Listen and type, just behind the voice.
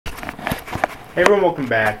Hey everyone, welcome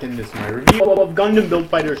back, and this is my review of Gundam Build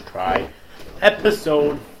Fighters Try,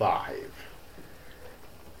 Episode 5.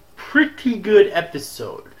 Pretty good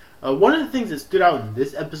episode. One of the things that stood out in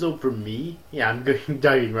this episode for me, I'm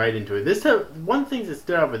diving right into it. One thing that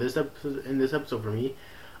stood out for this episode for me,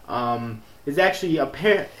 is actually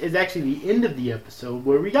the end of the episode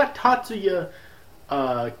where we got Tatsuya,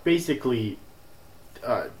 basically,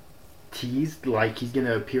 teased like he's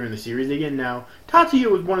gonna appear in the series again. Now,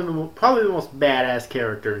 Tatsuya was probably the most badass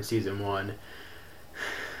character in season 1,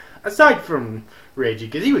 aside from Reiji,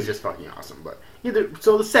 because he was just fucking awesome. But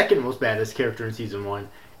so the second most badass character in season 1,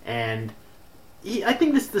 and I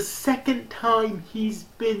think this is the second time he's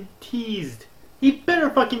been teased. He better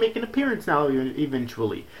fucking make an appearance now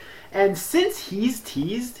eventually. And since he's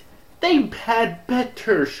teased, they had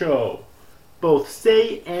better show both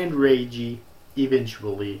Sei and Reiji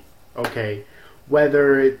eventually. Okay,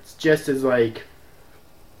 whether it's just as like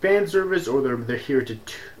fan service, or they're here to,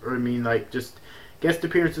 just guest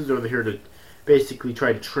appearances, or they're here to basically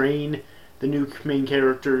try to train the new main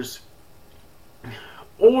characters,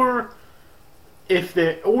 or if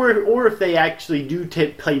they actually do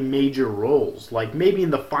play major roles, like maybe in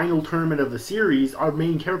the final tournament of the series, our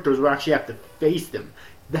main characters will actually have to face them.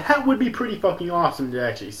 That would be pretty fucking awesome to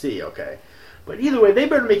actually see. Okay. But either way, they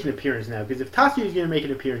better make an appearance now, because if Tatsuya is going to make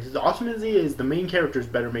an appearance, as awesome as he is, the main characters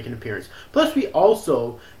better make an appearance. Plus, we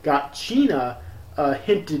also got China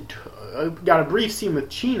got a brief scene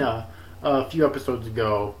with China a few episodes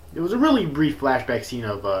ago. It was a really brief flashback scene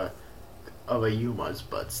of Ayuma's,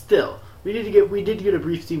 but still, we did get a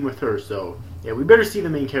brief scene with her. So yeah, we better see the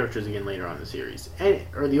main characters again later on in the series,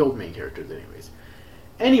 or the old main characters, anyways.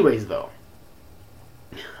 Anyways, though,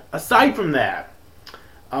 aside from that,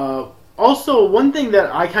 also, one thing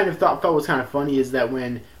that I kind of felt was kind of funny is that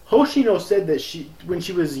when Hoshino said that when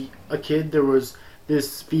she was a kid, there was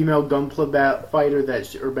this female Gunpla battler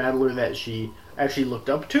that she actually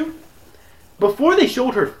looked up to. Before they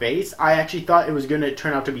showed her face, I actually thought it was going to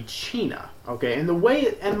turn out to be China. Okay, and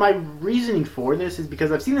my reasoning for this is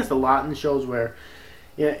because I've seen this a lot in shows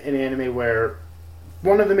in anime, where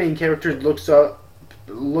one of the main characters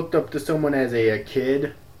looked up to someone as a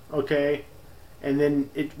kid. Okay. And then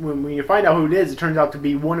when you find out who it is, it turns out to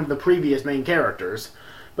be one of the previous main characters.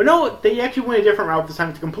 But no, they actually went a different route this time.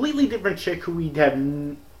 It's a completely different chick who we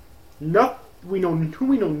know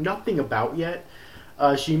nothing about yet.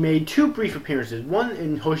 She made 2 brief appearances, one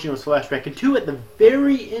in Hoshino's flashback, and 2 at the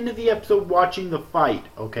very end of the episode watching the fight.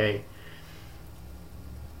 Okay.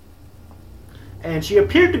 And she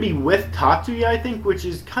appeared to be with Tatsuya, I think, which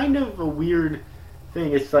is kind of a weird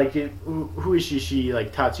thing. It's like, who is she? She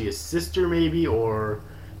like Tatsuya's sister, maybe, or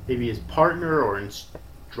maybe his partner or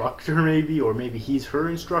instructor, maybe, or maybe he's her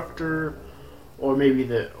instructor, or maybe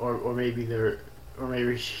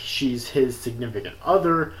maybe she's his significant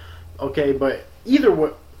other. Okay, but either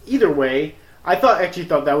way, I actually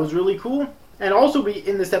thought that was really cool. And also,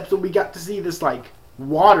 in this episode we got to see this like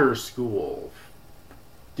water school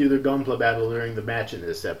do their Gunpla battle during the match in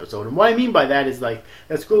this episode. And what I mean by that is like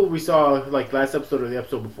that school we saw like last episode or the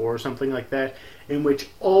episode before or something like that, in which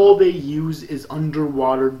all they use is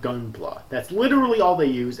underwater Gunpla. That's literally all they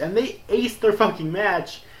use, and they aced their fucking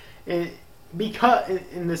match in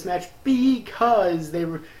this match because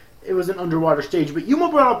it was an underwater stage. But Yuma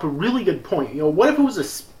brought up a really good point. What if it was a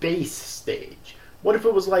space stage? What if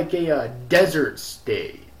it was like a desert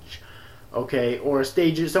stage? Okay, or a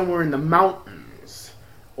stage somewhere in the mountains,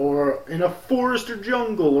 or in a forest or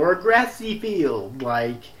jungle, or a grassy field.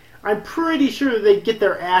 Like, I'm pretty sure they'd get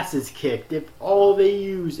their asses kicked if all they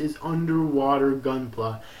use is underwater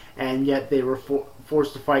Gunpla, and yet they were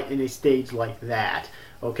forced to fight in a stage like that.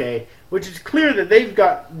 Okay, which is clear that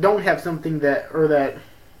don't have something that a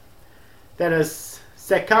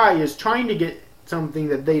Sekai is trying to get something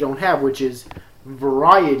that they don't have, which is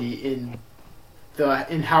variety in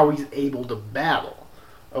how he's able to battle.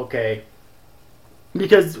 Okay.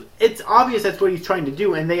 Because it's obvious that's what he's trying to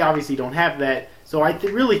do, and they obviously don't have that. So I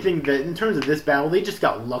really think that in terms of this battle, they just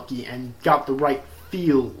got lucky and got the right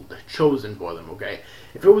field chosen for them, okay?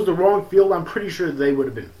 If it was the wrong field, I'm pretty sure they would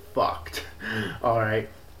have been fucked. Alright.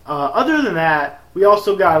 Other than that, we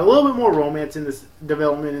also got a little bit more romance in this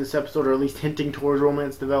development in this episode, or at least hinting towards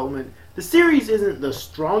romance development. The series isn't the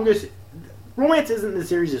strongest. Romance isn't the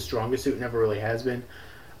series' strongest suit, never really has been.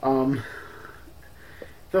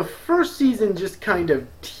 The first season just kind of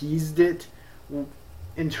teased it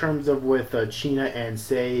in terms of with China and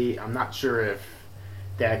Sei. I'm not sure if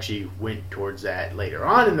they actually went towards that later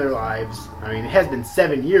on in their lives. I mean, it has been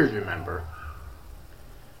 7 years, remember.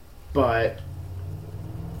 But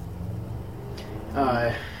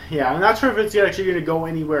Yeah, I'm not sure if it's actually going to go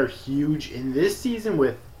anywhere huge in this season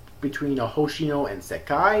with between Hoshino and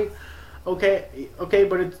Sekai. Okay,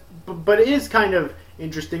 but it is kind of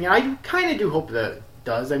interesting, and I kind of do hope that it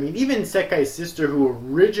does. I mean, even Sekai's sister, who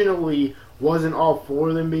originally wasn't all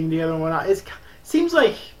for them being together and whatnot, seems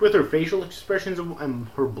like with her facial expressions and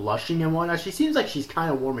her blushing and whatnot, she seems like she's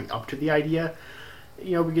kind of warming up to the idea.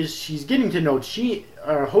 You know, because she's getting to know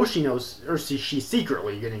Hoshino's, or she's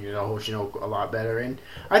secretly getting to know Hoshino a lot better, and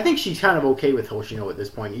I think she's kind of okay with Hoshino at this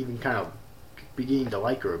point, even kind of beginning to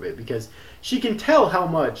like her a bit, because she can tell how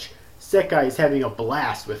much Sekai is having a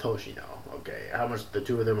blast with Hoshino. Okay, how much the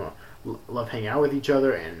two of them love hanging out with each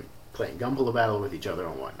other and playing Gunpla battle with each other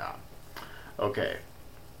and whatnot. Okay.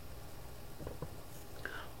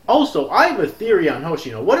 Also, I have a theory on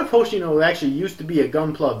Hoshino. What if Hoshino actually used to be a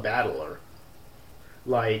Gunpla battler?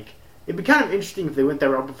 Like, it'd be kind of interesting if they went that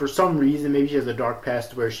route, but for some reason, maybe she has a dark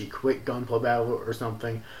past where she quit Gunpla battle or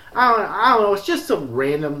something. I don't know. It's just some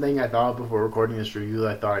random thing I thought of before recording this review that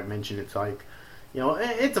I thought I'd mention. It's like, you know,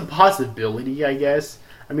 it's a possibility, I guess.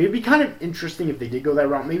 I mean, it'd be kind of interesting if they did go that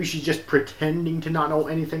route. Maybe she's just pretending to not know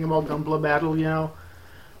anything about Gunpla battle, you know?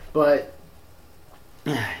 But,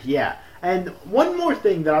 yeah. And one more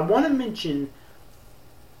thing that I want to mention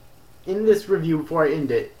in this review before I end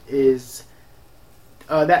it is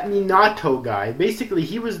that Minato guy. Basically,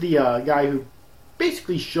 he was the guy who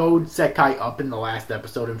basically showed Sekai up in the last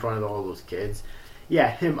episode in front of all those kids.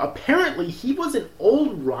 Yeah, him. Apparently, he was an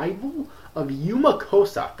old rival of Yuma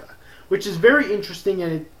Kosaka, which is very interesting,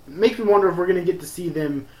 and it makes me wonder if we're going to get to see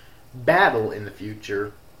them battle in the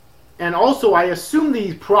future. And also, I assume that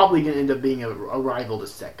he's probably going to end up being a rival to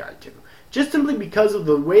Sekai, too. Just simply because of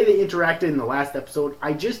the way they interacted in the last episode,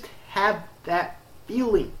 I just have that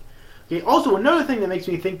feeling. Okay, also, another thing that makes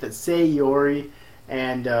me think that Sayori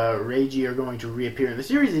and Reiji are going to reappear in the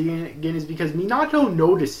series again is because Minato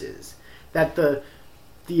notices that the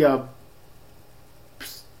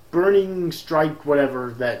burning strike,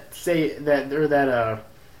 whatever that Sekai's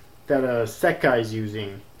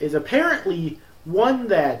using, is apparently one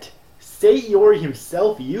that Sayori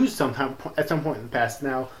himself used at some point in the past.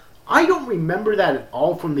 Now, I don't remember that at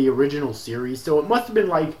all from the original series, so it must have been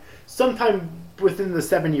like sometime within the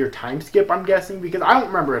 7-year time skip, I'm guessing, because I don't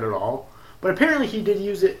remember it at all. But apparently he did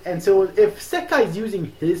use it, and so if Sekai's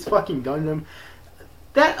using his fucking Gundam,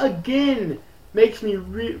 that again makes me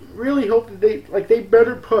really hope that they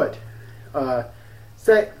better put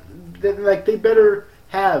they better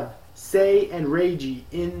have Sei and Reiji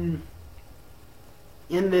in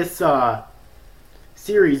this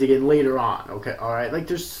series again later on. Okay, all right. Like,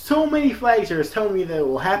 there's so many flags here that's telling me that it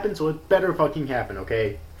will happen, so it better fucking happen.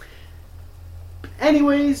 Okay.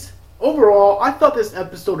 Anyways, overall, I thought this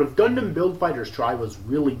episode of Gundam Build Fighters Try was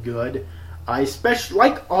really good.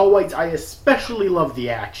 Like always, I especially loved the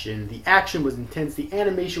action. The action was intense. The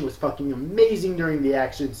animation was fucking amazing during the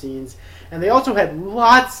action scenes. And they also had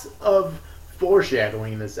lots of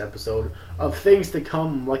foreshadowing in this episode of things to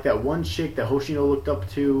come, like that one chick that Hoshino looked up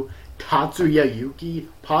to, Tatsuya Yuki,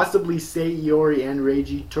 possibly Sayori and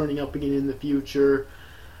Reiji turning up again in the future.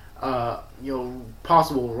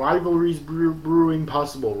 Possible rivalries brewing,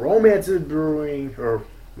 possible romances brewing, or,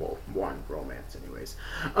 well, one romance anyways.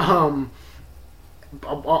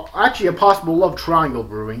 Actually, a possible love triangle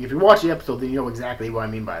brewing. If you watch the episode, then you know exactly what I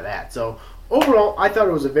mean by that. So, overall, I thought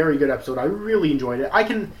it was a very good episode. I really enjoyed it.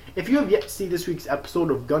 If you have yet to see this week's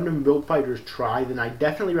episode of Gundam Build Fighters Try, then I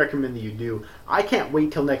definitely recommend that you do. I can't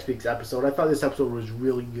wait till next week's episode. I thought this episode was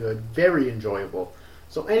really good, very enjoyable.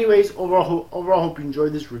 So anyways, overall hope you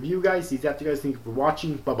enjoyed this review, guys. See you guys. Thank you for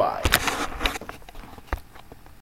watching. Bye-bye.